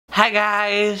Hi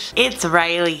guys, it's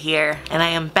Riley here, and I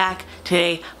am back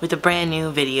today with a brand new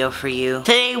video for you.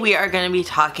 Today we are going to be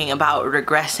talking about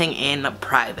regressing in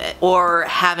private, or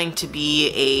having to be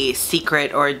a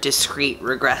secret or a discreet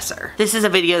regressor. This is a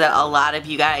video that a lot of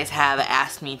you guys have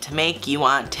asked me to make. You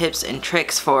want tips and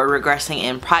tricks for regressing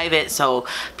in private so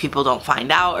people don't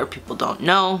find out or people don't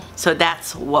know. So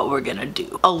that's what we're gonna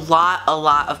do. A lot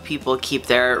of people keep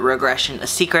their regression a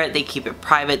secret. They keep it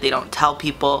private. They don't tell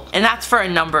people, and that's for a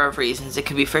number of reasons. It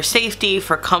could be for safety,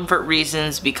 for comfort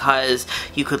reasons, because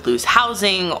you could lose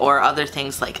housing or other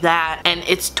things like that. And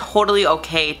it's totally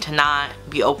okay to not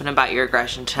be open about your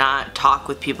regression, to not talk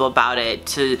with people about it,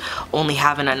 to only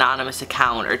have an anonymous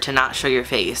account, or to not show your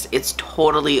face. It's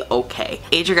totally okay.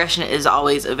 Age regression is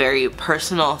always a very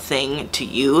personal thing to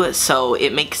you, so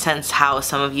it makes sense how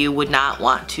some of you would not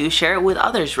want to share it with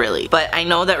others, really. But I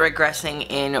know that regressing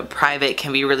in private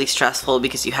can be really stressful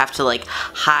because you have to like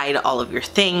hide all of your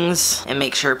things and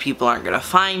make sure people aren't gonna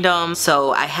find them.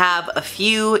 So I have a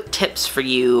few tips for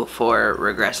you for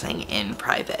regressing in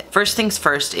private. First things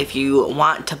first, if you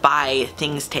want to buy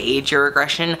things to aid your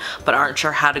regression but aren't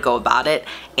sure how to go about it,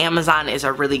 Amazon is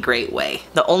a really great way.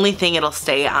 The only thing it'll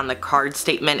say on the card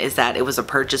statement is that it was a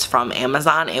purchase from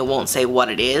Amazon. It won't say what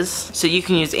it is. So you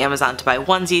can use Amazon to buy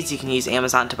onesies, you can use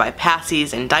Amazon to buy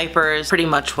passies and diapers, pretty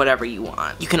much whatever you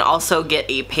want. You can also get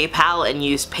a PayPal and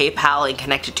use PayPal and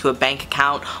connect it to a bank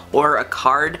account or a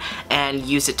card and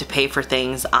use it to pay for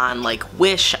things on like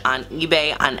Wish, on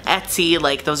eBay, on Etsy.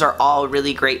 Like, those are all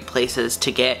really great places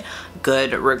to get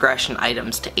good regression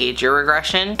items to aid your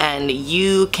regression. And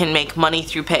you can make money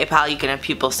through PayPal. You can have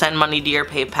people send money to your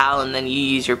PayPal and then you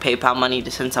use your PayPal money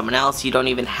to send someone else. You don't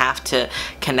even have to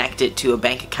connect it to a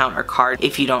bank account or card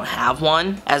if you don't have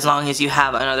one, as long as you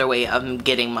have another way of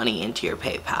getting money into your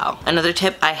PayPal. Another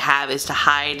tip I have is to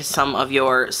hide some of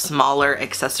your smaller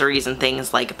accessories and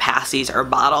things like passies or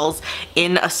bottles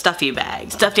in a stuffy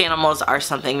bag. Stuffed animals are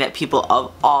something that people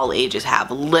of all ages have,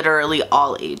 literally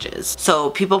all ages. So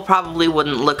people probably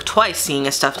wouldn't look twice seeing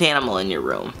a stuffed animal in your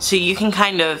room. So you can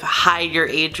kind of hide your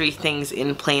age-y things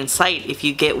in plain sight if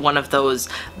you get one of those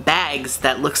bags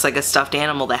that looks like a stuffed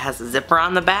animal that has a zipper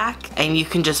on the back, and you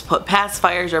can just put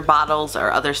pacifiers or bottles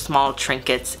or other small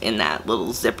trinkets in that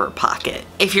little zipper pocket.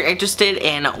 If you're interested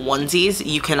in onesies,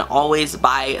 you can always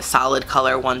buy solid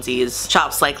color onesies.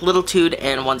 Shops like Little Tude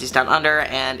and Onesies Down Under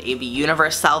and AV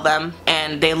Universe sell them,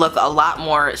 and they look a lot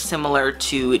more similar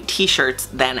to t-shirts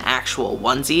than actual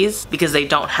onesies because they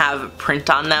don't have print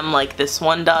on them like this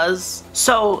one does.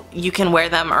 So you can wear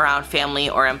them around family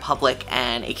or in public,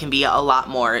 and it can be a lot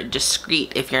more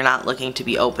discreet if you're not looking to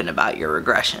be open about your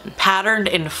regression. Patterned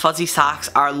and fuzzy socks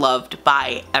are loved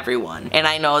by everyone, and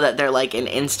I know that they're like an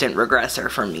instant regressor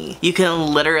for me. You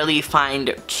can literally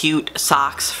find cute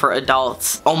socks for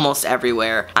adults almost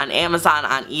everywhere. On Amazon,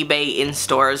 on eBay, in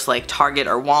stores like Target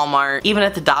or Walmart, even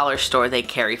at the dollar store they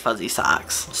carry fuzzy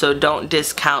socks. So don't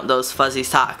discount those fuzzy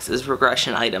socks as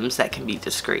regression items that can be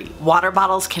discreet. Water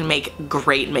bottles can make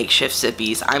great makeshift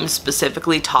sippies. I'm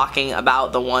specifically talking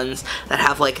about the ones that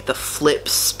have like the flip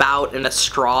spout and a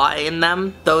straw in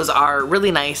them. Those are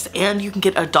really nice, and you can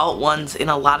get adult ones in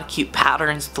a lot of cute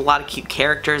patterns with a lot of cute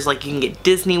characters. Like, you can get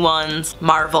Disney ones,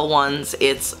 Marvel ones.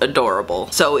 It's adorable.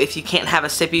 So if you can't have a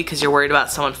sippy because you're worried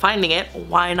about someone finding it,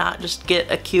 why not just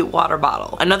get a cute water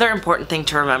bottle? Another important thing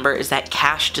to remember is that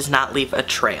cash does not leave a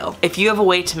trail. If you have a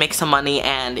way to make some money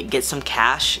and get some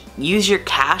cash, use your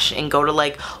cash and go to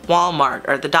like Walmart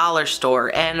or the dollar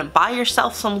store and buy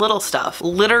yourself some little stuff.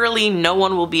 Literally no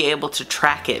one will be able to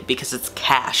track it because it's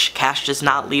cash. Cash does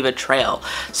not leave a trail.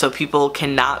 So people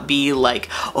cannot be like,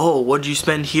 oh, what'd you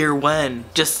spend here when?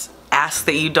 Just ask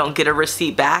that you don't get a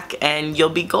receipt back and you'll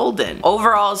be golden.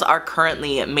 Overalls are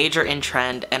currently major in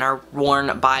trend and are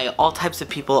worn by all types of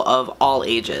people of all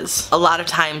ages. A lot of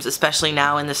times, especially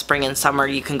now in the spring and summer,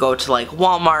 you can go to like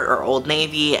Walmart or Old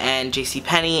Navy and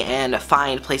JCPenney and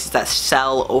find places that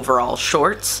sell overall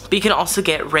shorts. But you can also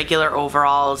get regular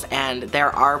overalls, and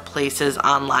there are places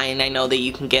online I know that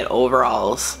you can get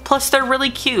overalls. Plus they're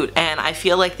really cute, and I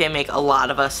feel like they make a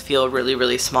lot of us feel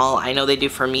really small. I know they do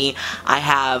for me. I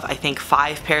have, I think,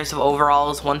 5 pairs of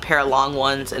overalls, 1 pair of long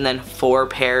ones, and then 4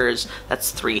 pairs, that's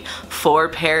 3, 4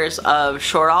 pairs of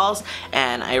shortalls,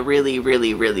 and I really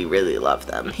love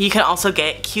them. You can also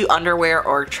get cute underwear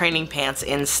or training pants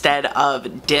instead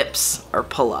of dips or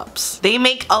pull-ups. They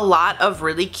make a lot of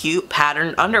really cute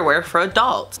patterned underwear for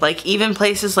adults. Like, even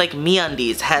places like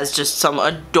MeUndies has just some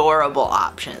adorable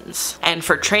options. And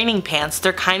for training pants,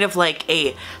 they're kind of like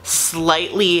a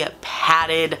slightly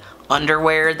padded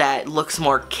underwear that looks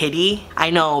more kiddie. I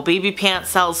know Baby Pants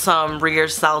sells some,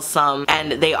 Regressor sells some,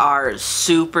 and they are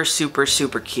super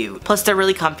cute. Plus they're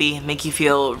really comfy, make you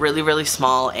feel really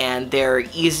small, and they're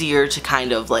easier to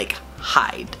kind of like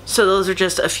hide. So those are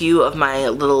just a few of my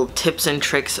little tips and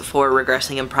tricks for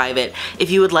regressing in private. If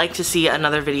you would like to see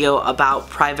another video about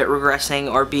private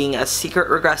regressing or being a secret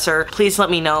regressor, please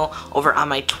let me know over on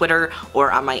my Twitter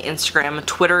or on my Instagram.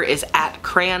 Twitter is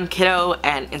 @crayonkiddo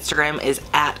and Instagram is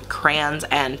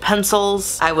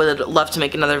 @crayonsandpencils. I would love to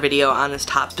make another video on this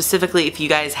topic. Specifically, if you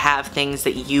guys have things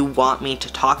that you want me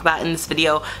to talk about in this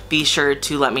video, be sure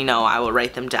to let me know. I will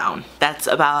write them down. That's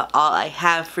about all I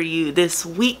have for you this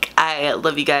week. I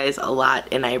love you guys a lot,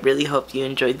 and I really hope you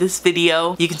enjoyed this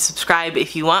video. You can subscribe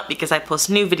if you want, because I post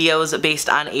new videos based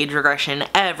on age regression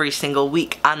every single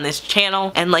week on this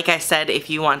channel. And like I said, if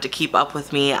you want to keep up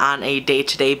with me on a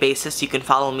day-to-day basis, you can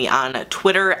follow me on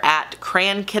Twitter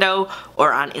 @crayonkiddo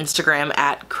or on Instagram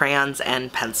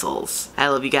 @crayonsandpencils. I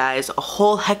love you guys a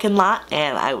whole heckin' lot,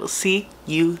 and I will see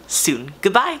you soon.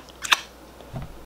 Goodbye!